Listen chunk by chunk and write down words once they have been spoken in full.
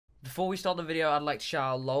Before we start the video, I'd like to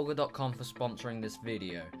shout out Logo.com for sponsoring this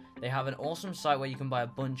video. They have an awesome site where you can buy a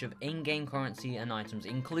bunch of in-game currency and items,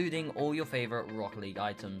 including all your favorite Rocket League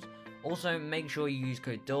items. Also, make sure you use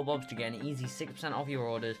code DILLBOBS to get an easy 6% off your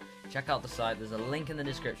orders. Check out the site, there's a link in the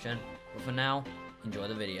description. But for now, enjoy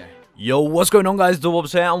the video. Yo, what's going on, guys?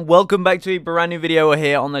 DILLBOBS here, and welcome back to a brand new video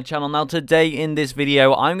here on the channel. Now, today in this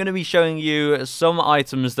video, I'm going to be showing you some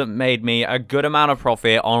items that made me a good amount of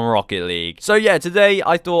profit on Rocket League. So yeah, today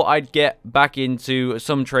I thought I'd get back into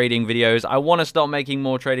some trading videos. I want to start making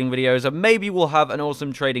more trading videos, and maybe we'll have an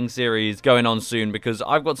awesome trading series going on soon, because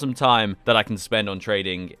I've got some time that I can spend on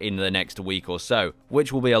trading in the next week or so,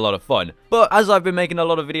 which will be a lot of fun. But as I've been making a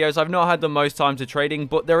lot of videos, I've not had the most time to trading,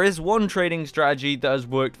 but there is one trading strategy that has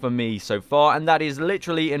worked for me so far, and that is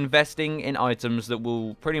literally investing in items that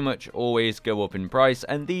will pretty much always go up in price,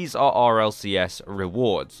 and these are RLCS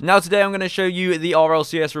rewards. Now today I'm going to show you the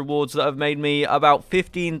RLCS rewards that have made me about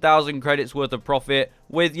 15,000 credits worth of profit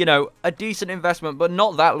with, you know, a decent investment, but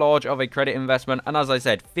not that large of a credit investment. And as I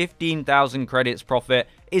said, 15,000 credits profit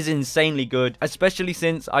is insanely good, especially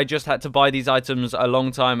since I just had to buy these items a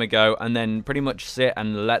long time ago and then pretty much sit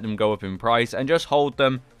and let them go up in price and just hold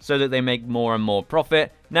them so that they make more and more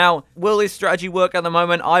profit. Now, will this strategy work at the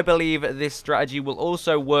moment? I believe this strategy will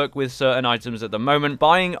also work with certain items at the moment.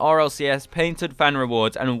 Buying RLCS painted fan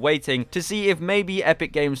rewards and waiting to see if maybe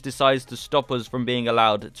Epic Games decides to stop us from being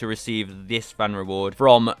allowed to receive this fan reward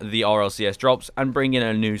from the RLCS drops and bring in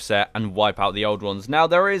a new set and wipe out the old ones. Now,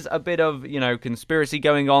 there is a bit of, you know, conspiracy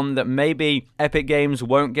going on that maybe Epic Games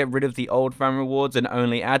won't get rid of the old fan rewards and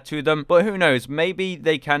only add to them, but who knows? Maybe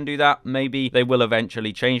they can do that. Maybe they will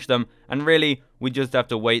eventually change them, and really we just have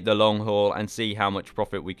to wait the long haul and see how much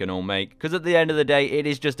profit we can all make, because at the end of the day it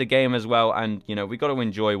is just a game as well, and you know, we got to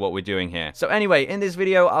enjoy what we're doing here. So anyway, in this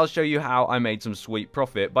video I'll show you how I made some sweet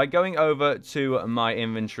profit by going over to my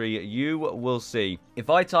inventory. You will see if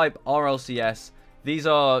I type RLCS, these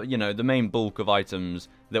are, you know, the main bulk of items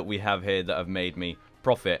that we have here that have made me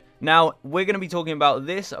profit. Now, we're going to be talking about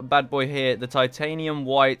this bad boy here, the titanium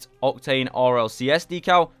white octane RLCS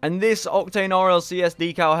decal, and this octane RLCS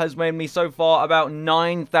decal has made me so far about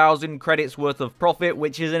 9,000 credits worth of profit,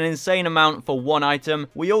 which is an insane amount for one item.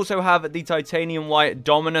 We also have the titanium white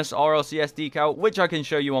Dominus RLCS decal, which I can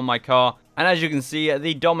show you on my car, and as you can see,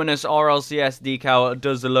 the Dominus RLCS decal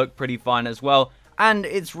does look pretty fine as well. And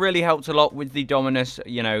it's really helped a lot with the Dominus,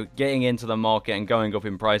 you know, getting into the market and going up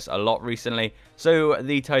in price a lot recently. So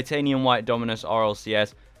the titanium white Dominus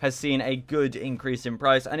RLCS has seen a good increase in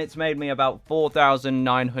price, and it's made me about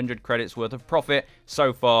 4,900 credits worth of profit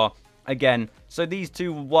so far. Again, so these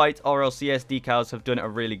two white RLCS decals have done a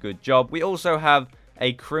really good job. We also have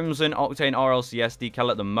a crimson octane RLCS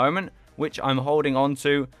decal at the moment, which I'm holding on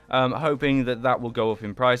to, hoping that that will go up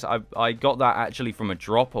in price. I got that actually from a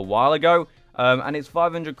drop a while ago. And it's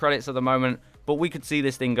 500 credits at the moment, but we could see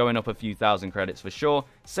this thing going up a few thousand credits for sure.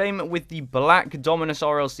 Same with the black Dominus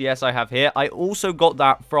RLCS I have here. I also got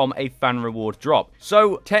that from a fan reward drop.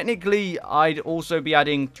 So technically, I'd also be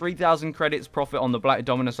adding 3,000 credits profit on the black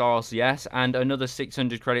Dominus RLCS and another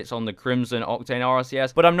 600 credits on the crimson octane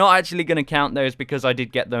RLCS. But I'm not actually going to count those because I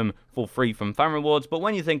did get them for free from fan rewards. But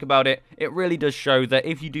when you think about it, it really does show that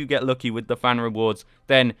if you do get lucky with the fan rewards,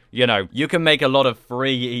 then, you know, you can make a lot of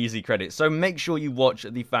free easy credits. So make sure you watch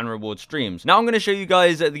the fan reward streams. Now I'm going to show you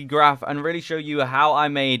guys the graph and really show you how I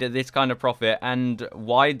made this kind of profit and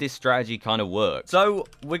why this strategy kind of works. So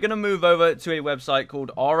we're going to move over to a website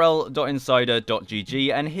called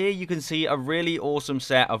rl.insider.gg, and here you can see a really awesome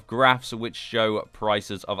set of graphs which show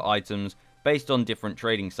prices of items based on different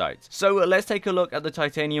trading sites. So let's take a look at the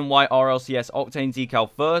titanium white RLCS octane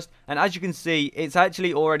decal first, and as you can see, it's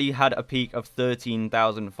actually already had a peak of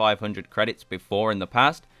 13,500 credits before in the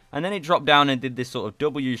past, and then it dropped down and did this sort of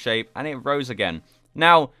W shape, and it rose again.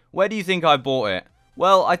 Now, where do you think I bought it?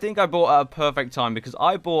 Well, I think I bought at a perfect time, because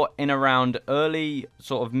I bought in around early,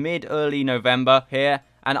 sort of mid-early November here,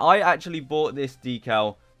 and I actually bought this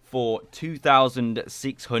decal for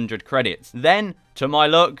 2,600 credits. Then, to my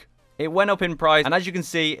luck, it went up in price, and as you can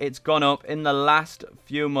see, it's gone up in the last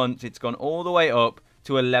few months. It's gone all the way up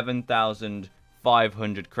to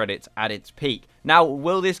 11,500 credits at its peak. Now,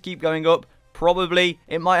 will this keep going up? Probably.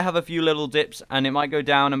 It might have a few little dips, and it might go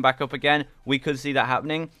down and back up again. We could see that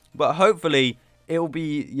happening, but hopefully it will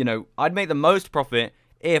be, you know, I'd make the most profit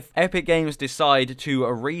if Epic Games decide to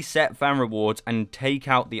reset fan rewards and take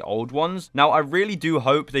out the old ones. Now, I really do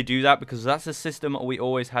hope they do that, because that's a system we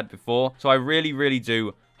always had before. So I really, really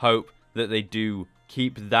do hope that they do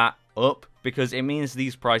keep that up, because it means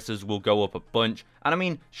these prices will go up a bunch. And I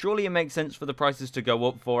mean, surely it makes sense for the prices to go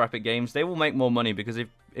up for Epic Games. They will make more money, because if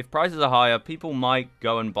if prices are higher, people might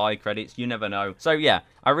go and buy credits. You never know. So yeah,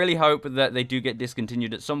 I really hope that they do get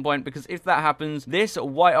discontinued at some point, because if that happens, this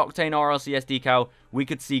white octane RLCS decal, we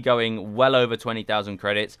could see going well over 20,000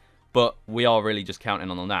 credits, but we are really just counting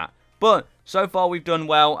on that. But so far we've done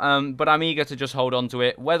well, but I'm eager to just hold on to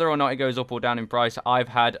it. Whether or not it goes up or down in price, I've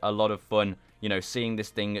had a lot of fun, you know, seeing this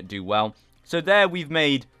thing do well. So there we've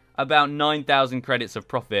made about 9,000 credits of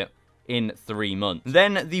profit in 3 months.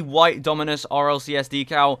 Then the white Dominus RLCS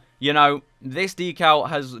decal, you know, this decal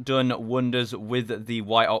has done wonders with the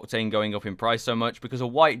white octane going up in price so much, because a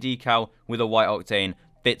white decal with a white octane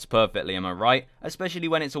fits perfectly, am I right? Especially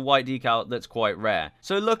when it's a white decal that's quite rare.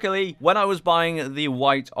 So luckily, when I was buying the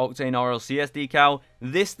white octane RLCS decal,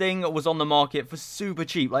 this thing was on the market for super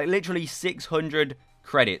cheap, like literally 600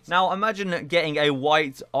 credits. Now imagine getting a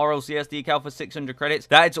white RLCS decal for 600 credits.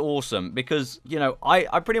 That's awesome, because, you know,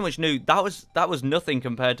 I pretty much knew that was nothing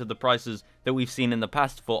compared to the prices that we've seen in the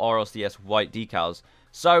past for RLCS white decals.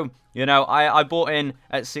 So, you know, I bought in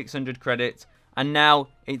at 600 credits, and now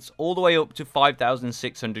it's all the way up to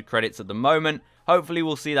 5,600 credits at the moment. Hopefully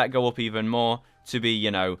we'll see that go up even more to be, you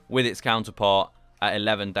know, with its counterpart at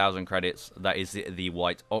 11,000 credits. That is the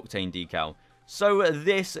white octane decal. So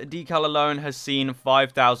this decal alone has seen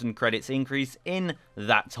 5,000 credits increase in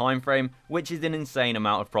that time frame, which is an insane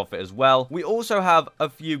amount of profit as well. We also have a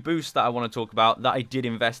few boosts that I want to talk about that I did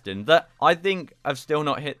invest in that I think have still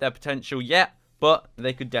not hit their potential yet, but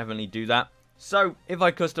they could definitely do that. So if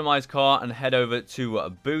I customize car and head over to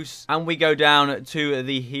boosts, and we go down to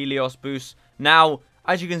the Helios boost. Now,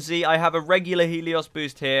 as you can see, I have a regular Helios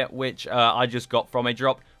boost here, which I just got from a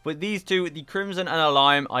drop. But these two, the Crimson and a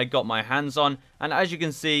Lime, I got my hands on. And as you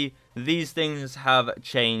can see, these things have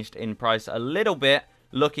changed in price a little bit,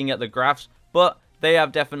 looking at the graphs. But they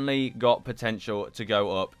have definitely got potential to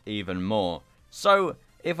go up even more. So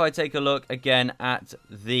if I take a look again at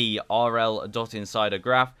the RL.Insider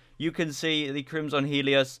graph, you can see the Crimson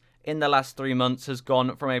Helios in the last 3 months has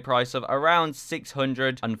gone from a price of around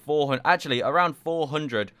 600 and 400, actually around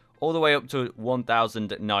 400, all the way up to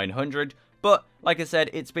 1,900. But like I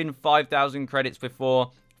said, it's been 5,000 credits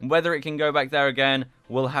before. Whether it can go back there again,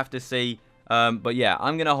 we'll have to see. But yeah,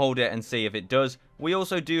 I'm going to hold it and see if it does. We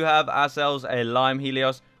also do have ourselves a Lime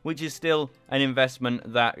Helios, which is still an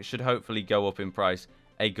investment that should hopefully go up in price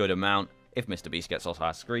a good amount if Mr. Beast gets off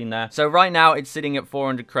our screen there. So right now it's sitting at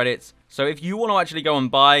 400 credits. So if you want to actually go and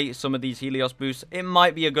buy some of these Helios boosts, it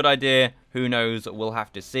might be a good idea. Who knows? We'll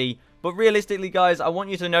have to see. But realistically, guys, I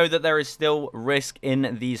want you to know that there is still risk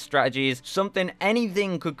in these strategies.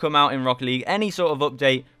 Anything could come out in Rocket League. Any sort of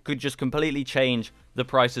update could just completely change the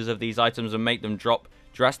prices of these items and make them drop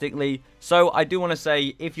drastically. So I do want to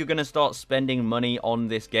say, if you're going to start spending money on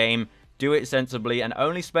this game, do it sensibly and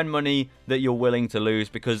only spend money that you're willing to lose,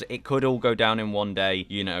 because it could all go down in one day.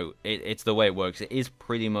 You know, it's the way it works. It is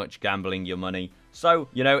pretty much gambling your money. So,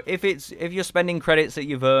 you know, if you're spending credits that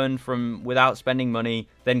you've earned from without spending money,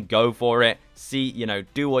 then go for it. See, you know,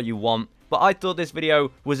 do what you want. But I thought this video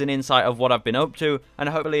was an insight of what I've been up to, and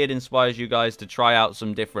hopefully it inspires you guys to try out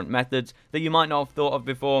some different methods that you might not have thought of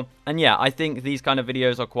before. And yeah, I think these kind of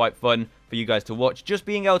videos are quite fun for you guys to watch. Just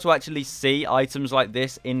being able to actually see items like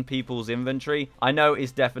this in people's inventory, I know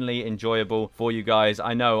is definitely enjoyable for you guys.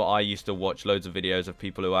 I know I used to watch loads of videos of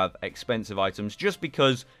people who have expensive items just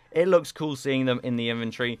because it looks cool seeing them in the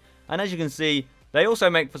inventory. And as you can see, they also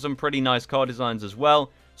make for some pretty nice car designs as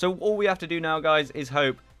well. So all we have to do now, guys, is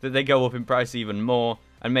hope that they go up in price even more,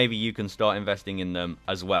 and maybe you can start investing in them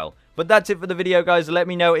as well. But that's it for the video, guys. Let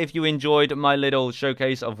me know if you enjoyed my little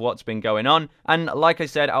showcase of what's been going on. And like I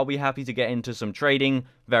said, I'll be happy to get into some trading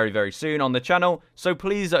very, very soon on the channel. So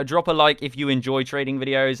please drop a like if you enjoy trading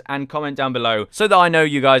videos, and comment down below so that I know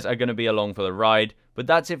you guys are going to be along for the ride. But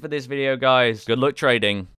that's it for this video, guys. Good luck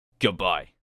trading. Goodbye.